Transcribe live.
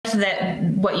liked that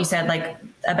what you said, like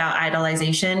about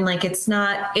idolization. Like it's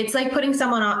like putting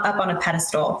someone up on a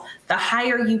pedestal. The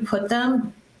higher you put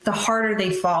them, the harder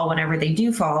they fall whenever they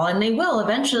do fall, and they will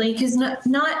eventually, because they're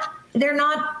not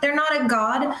a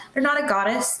god, they're not a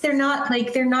goddess, they're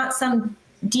not some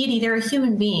deity, they're a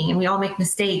human being, and we all make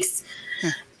mistakes.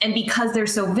 And because they're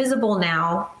so visible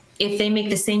now, if they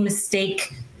make the same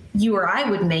mistake you or I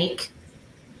would make,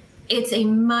 it's a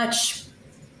much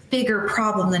bigger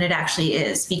problem than it actually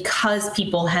is, because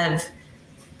people have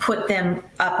put them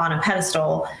up on a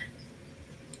pedestal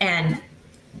and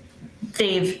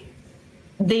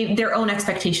their own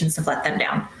expectations have let them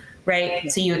down,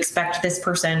 right? So you expect this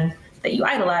person that you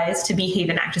idolize to behave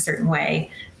and act a certain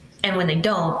way, and when they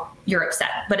don't, you're upset.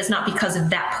 But it's not because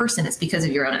of that person, it's because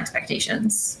of your own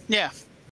expectations. Yeah.